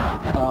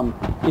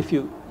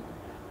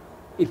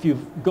 If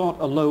you've got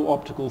a low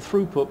optical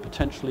throughput,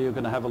 potentially you're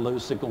going to have a low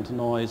signal to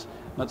noise.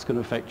 That's going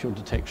to affect your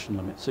detection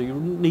limit. So you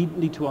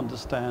need to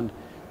understand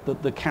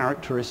the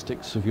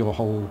characteristics of your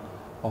whole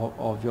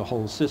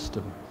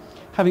system.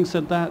 Having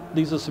said that,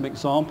 these are some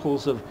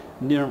examples of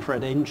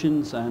near-infrared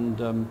engines and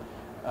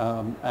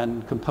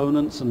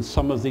components, and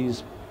some of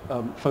these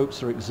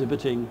folks are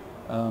exhibiting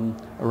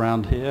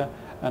around here.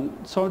 And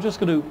so I'm just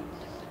going to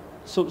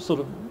sort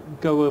of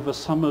go over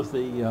some of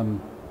the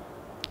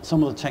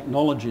some of the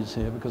technologies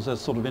here because they're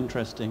sort of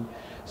interesting.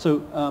 So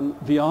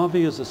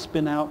Viavi is a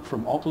spin out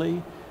from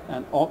Oakley,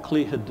 and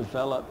Oakley had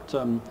developed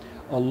a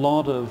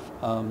lot of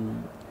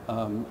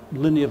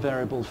linear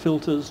variable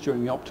filters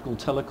during the optical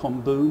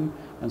telecom boom,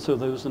 and so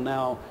those are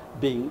now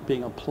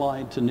being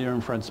applied to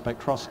near-infrared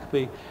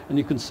spectroscopy. And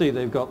you can see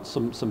they've got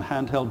some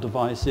handheld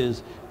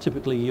devices,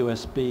 typically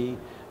USB,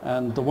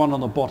 and the one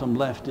on the bottom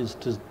left is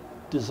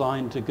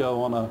designed to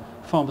go on a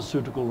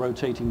pharmaceutical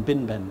rotating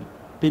bin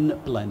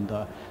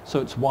blender, so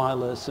it's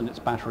wireless and it's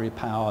battery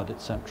powered,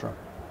 etc.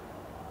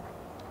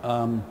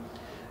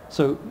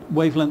 So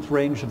wavelength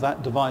range of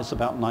that device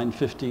about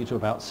 950 to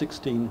about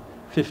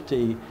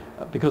 1650,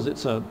 because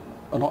it's a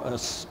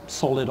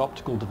solid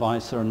optical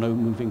device. There are no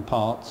moving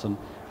parts and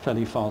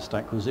fairly fast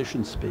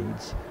acquisition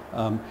speeds.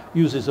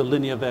 Uses a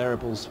linear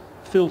variables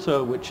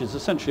filter, which is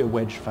essentially a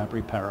wedge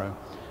Fabry-Perot,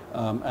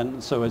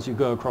 and so as you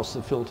go across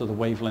the filter, the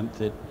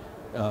wavelength it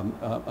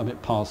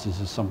passes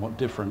is somewhat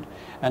different,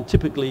 and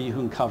typically you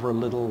can cover a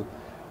little,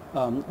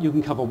 you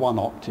can cover 1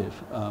 octave,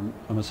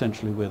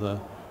 essentially with a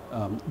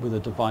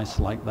device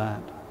like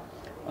that.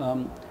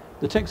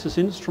 The Texas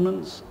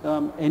Instruments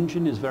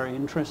engine is very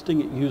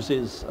interesting. It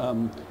uses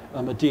a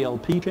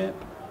DLP chip,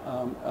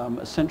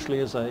 essentially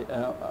as a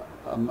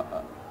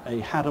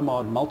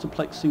Hadamard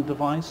multiplexing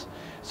device.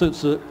 So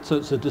it's a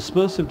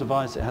dispersive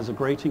device. It has a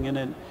grating in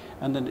it,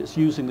 and then it's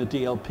using the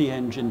DLP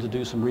engine to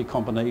do some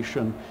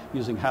recombination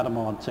using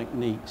Hadamard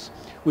techniques,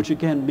 which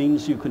again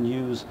means you can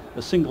use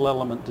a single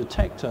element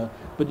detector,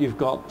 but you've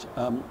got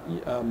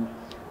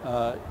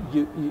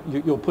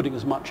you're putting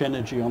as much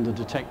energy on the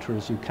detector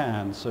as you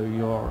can, so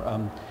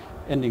you're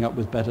ending up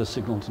with better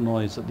signal to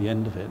noise at the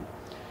end of it.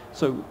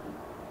 So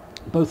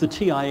both the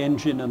TI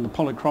engine and the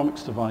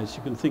polychromics device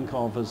you can think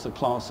of as the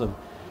class of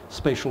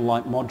spatial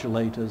light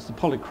modulators. The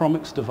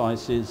polychromics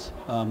device is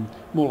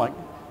more like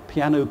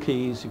piano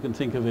keys. You can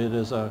think of it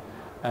as an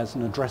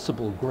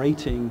addressable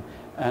grating,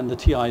 and the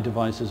TI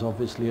device is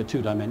obviously a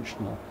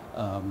two-dimensional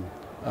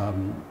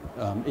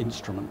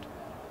instrument.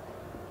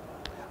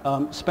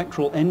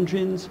 Spectral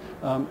engines.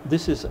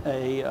 This is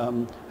a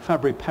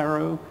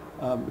Fabry-Perot,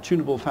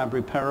 tunable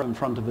Fabry-Perot in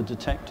front of a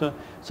detector.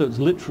 So it's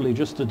literally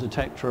just a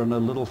detector and a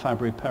little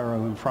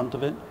Fabry-Perot in front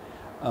of it.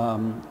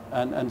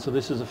 And so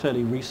this is a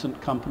fairly recent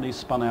company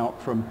spun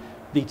out from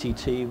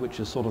VTT, which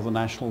is sort of the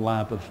national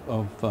lab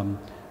of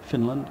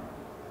Finland.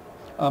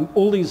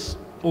 All these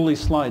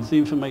slides, the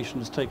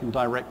information is taken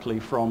directly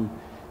from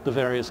the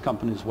various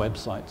companies'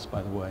 websites,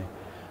 by the way.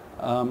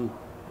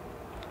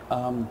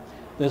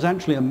 There's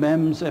actually a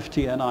MEMS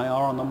FTNIR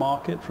on the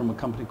market from a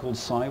company called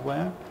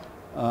SciWare.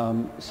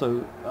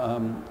 So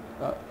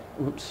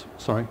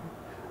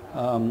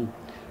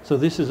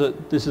this is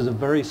a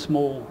very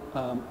small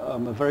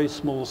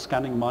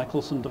scanning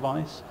Michelson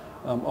device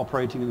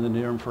operating in the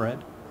near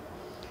infrared.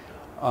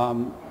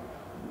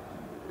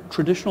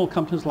 Traditional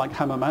companies like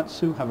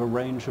Hamamatsu have a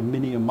range of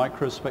mini and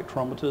micro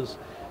spectrometers.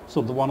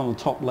 So the one on the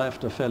top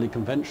left, a fairly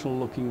conventional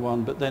looking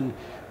one, but then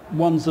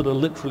ones that are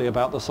literally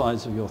about the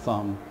size of your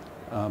thumb,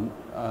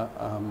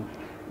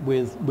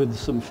 with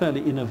some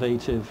fairly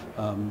innovative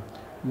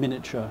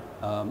miniature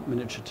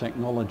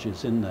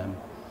technologies in them.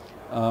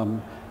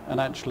 And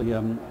actually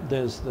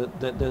there's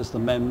the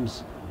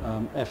MEMS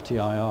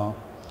FTIR,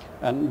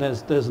 and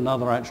there's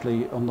another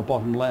actually on the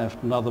bottom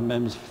left, another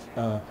MEMS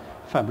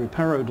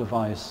Fabry-Perot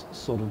device,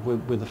 sort of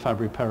with the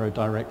Fabry-Perot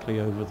directly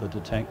over the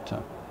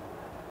detector.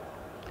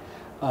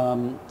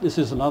 This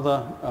is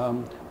another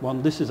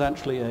one. This is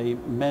actually a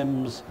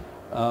MEMS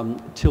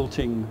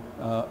tilting,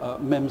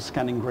 MEMS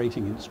scanning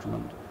grating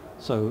instrument.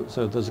 So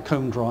there's a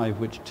cone drive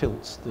which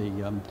tilts the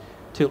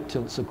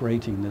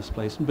grating in this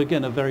place. And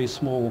again, a very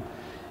small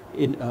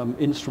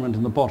instrument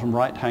in the bottom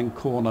right-hand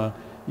corner.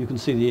 You can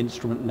see the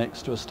instrument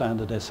next to a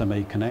standard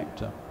SMA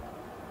connector.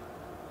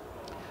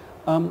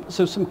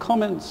 So some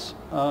comments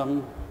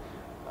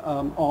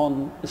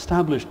on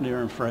established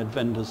near-infrared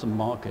vendors and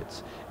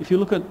markets. If you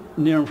look at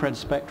near-infrared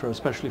spectra,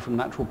 especially from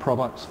natural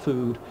products,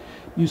 food,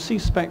 you see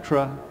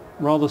spectra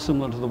rather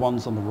similar to the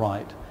ones on the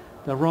right.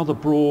 They're rather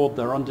broad,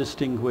 they're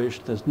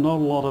undistinguished, there's not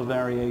a lot of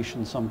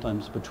variation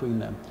sometimes between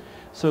them.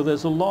 So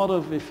there's a lot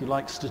of, if you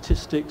like,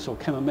 statistics or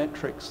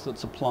chemometrics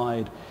that's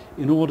applied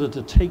in order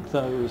to take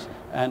those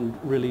and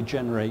really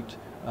generate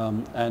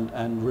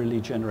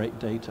really generate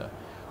data.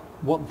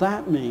 What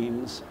that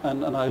means,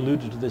 and I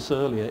alluded to this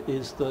earlier,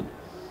 is that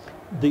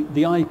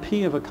the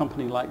IP of a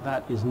company like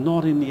that is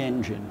not in the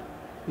engine,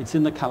 it's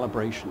in the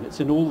calibration. It's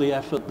in all the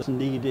effort that's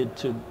needed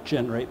to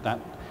generate that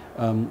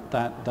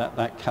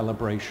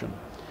calibration.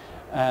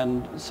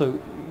 And so,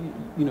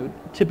 you know,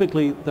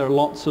 typically there are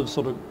lots of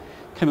sort of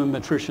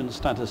chemometricians,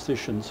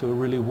 statisticians who are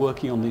really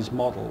working on these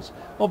models.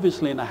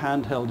 Obviously in a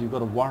handheld you've got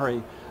to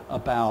worry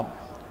about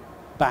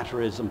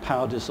batteries and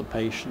power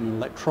dissipation and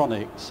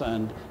electronics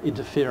and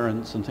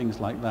interference and things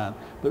like that.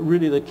 But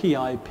really the key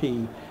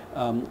IP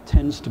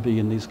tends to be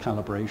in these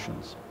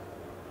calibrations.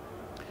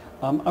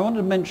 I wanted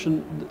to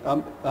mention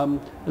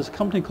there's a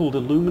company called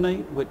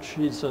Illuminate, which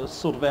is a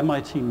sort of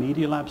MIT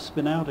Media Lab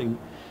spin-out in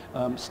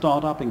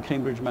startup in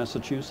Cambridge,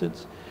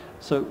 Massachusetts.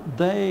 So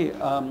they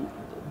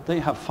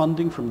have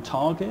funding from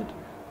Target,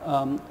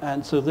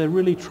 and so they're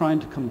really trying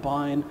to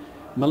combine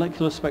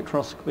molecular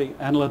spectroscopy,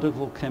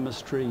 analytical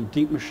chemistry,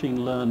 deep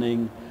machine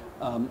learning,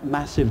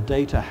 massive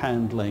data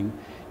handling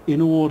in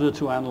order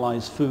to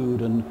analyze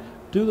food and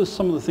do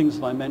some of the things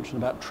that I mentioned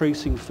about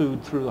tracing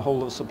food through the whole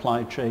of the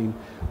supply chain,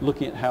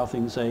 looking at how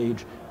things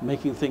age,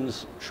 making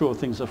sure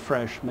things are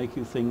fresh,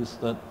 making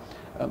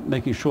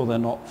sure they're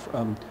not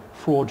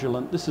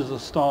fraudulent. This is a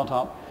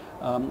startup,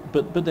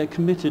 but they're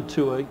committed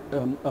to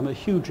a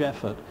huge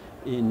effort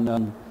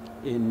in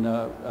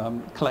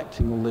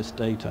collecting all this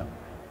data.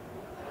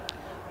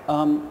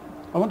 I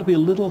want to be a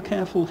little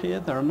careful here.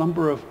 There are a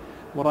number of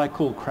what I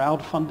call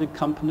crowd-funded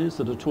companies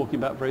that are talking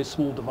about very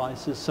small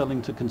devices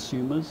selling to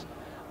consumers.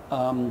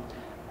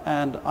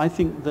 And I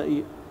think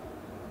they're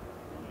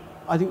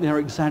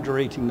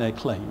exaggerating their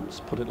claims,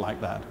 put it like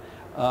that.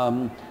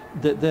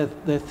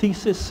 Their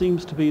thesis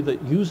seems to be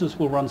that users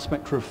will run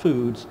spectra of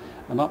foods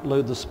and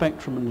upload the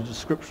spectrum and the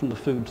description of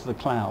the food to the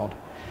cloud.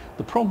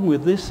 The problem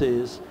with this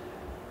is,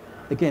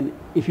 again,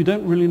 if you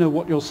don't really know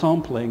what you're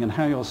sampling and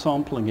how you're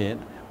sampling it,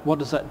 what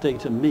does that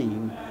data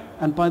mean?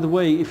 And by the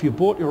way, if you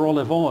bought your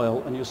olive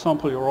oil and you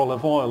sample your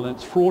olive oil and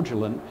it's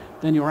fraudulent,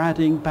 then you're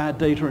adding bad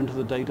data into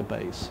the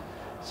database.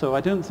 So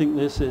I don't think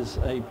this is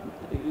a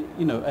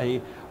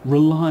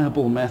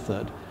reliable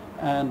method.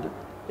 And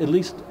at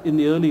least in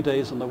the early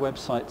days on the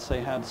websites,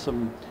 they had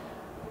some,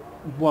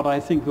 what I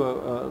think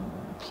are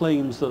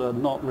claims that are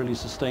not really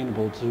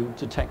sustainable to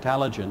detect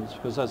allergens,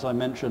 because as I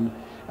mentioned,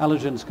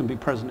 allergens can be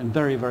present in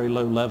very, very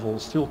low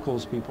levels, still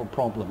cause people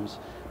problems,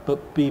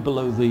 but be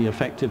below the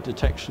effective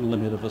detection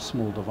limit of a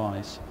small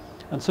device.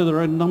 And so there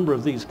are a number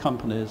of these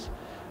companies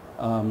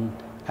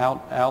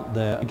out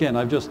there. Again,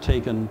 I've just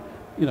taken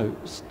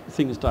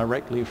things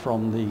directly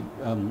from the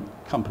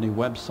company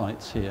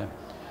websites here.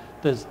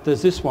 There's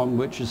this one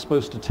which is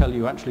supposed to tell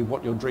you actually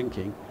what you're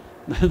drinking,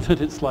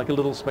 that it's like a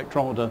little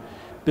spectrometer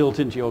built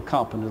into your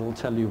cup and it'll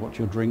tell you what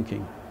you're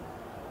drinking.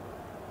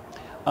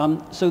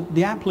 So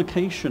the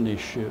application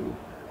issue,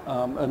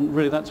 and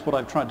really that's what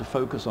I've tried to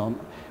focus on,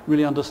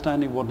 really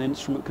understanding what an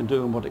instrument can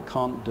do and what it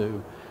can't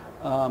do.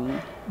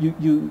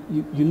 You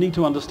need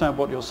to understand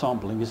what you're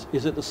sampling.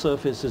 Is it the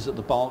surface? Is it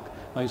the bulk?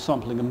 Are you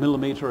sampling a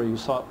millimeter? Are you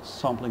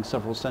sampling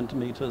several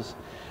centimeters?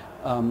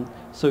 Remember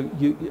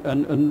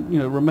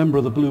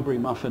the blueberry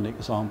muffin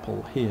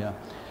example here.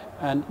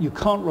 And you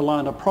can't rely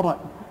on a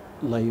product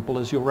label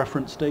as your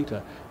reference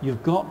data.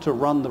 You've got to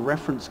run the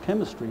reference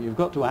chemistry. You've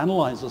got to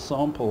analyze a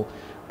sample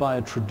by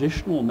a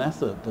traditional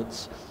method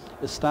that's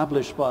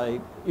established by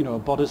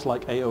bodies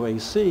like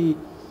AOAC.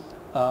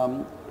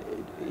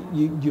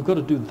 You've got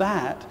to do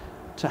that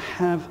to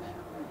have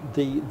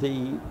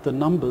the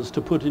numbers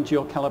to put into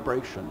your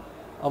calibration.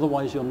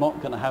 Otherwise, you're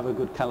not going to have a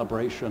good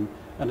calibration,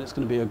 and it's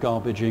going to be a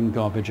garbage in,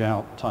 garbage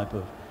out type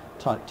of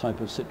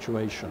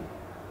situation.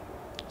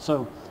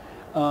 So,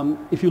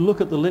 if you look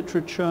at the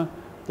literature,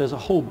 there's a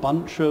whole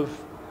bunch of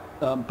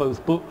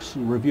both books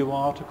and review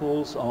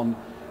articles on,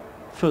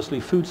 firstly,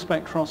 food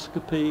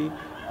spectroscopy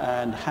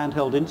and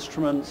handheld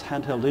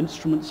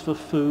instruments for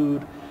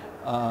food.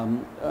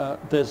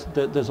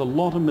 There's a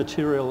lot of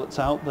material that's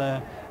out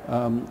there,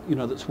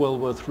 that's well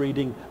worth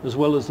reading, as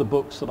well as the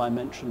books that I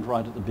mentioned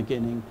right at the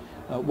beginning.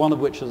 One of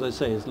which, as I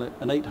say, is an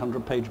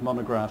 800-page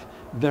monograph,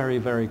 very,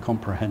 very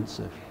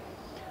comprehensive.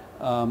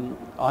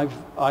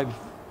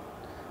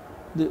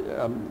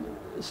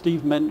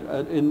 Steve meant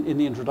in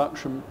the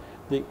introduction,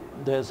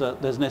 there's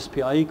an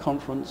SPIE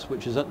conference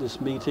which is at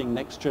this meeting,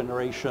 Next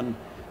Generation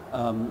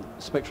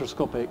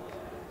Spectroscopic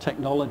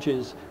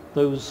Technologies.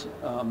 Those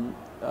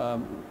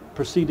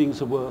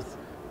proceedings are worth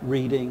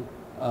reading.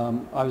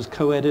 I was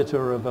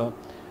co-editor of a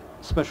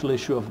special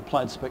issue of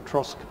Applied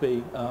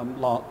Spectroscopy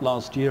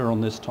last year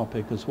on this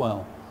topic as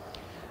well.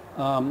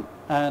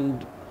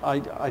 And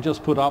I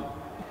just put up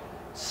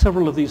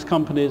several of these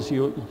companies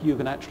you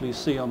can actually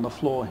see on the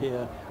floor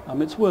here.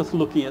 It's worth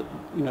looking at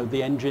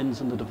the engines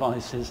and the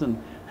devices, and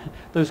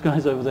those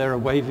guys over there are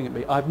waving at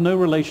me. I have no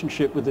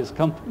relationship with this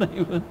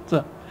company,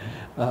 but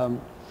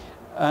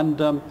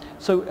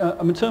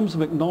in terms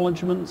of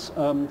acknowledgements,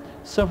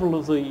 several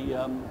of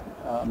the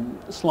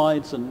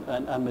slides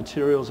and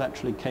materials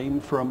actually came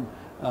from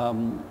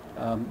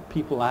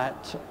people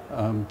at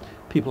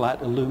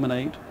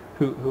Illuminate,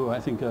 who I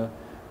think are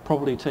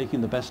probably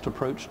taking the best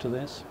approach to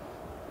this.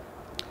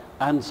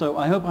 And so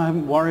I hope I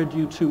haven't worried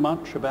you too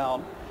much about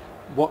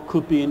what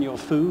could be in your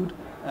food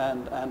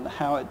and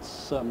how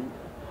it's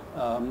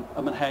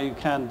how you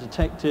can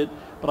detect it.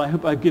 But I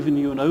hope I've given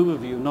you an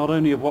overview not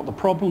only of what the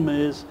problem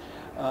is,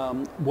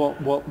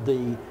 what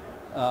the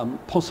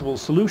possible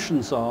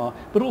solutions are,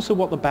 but also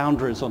what the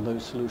boundaries on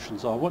those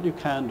solutions are, what you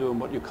can do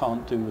and what you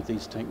can't do with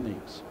these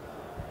techniques.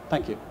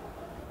 Thank you.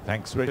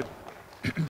 Thanks, Richard.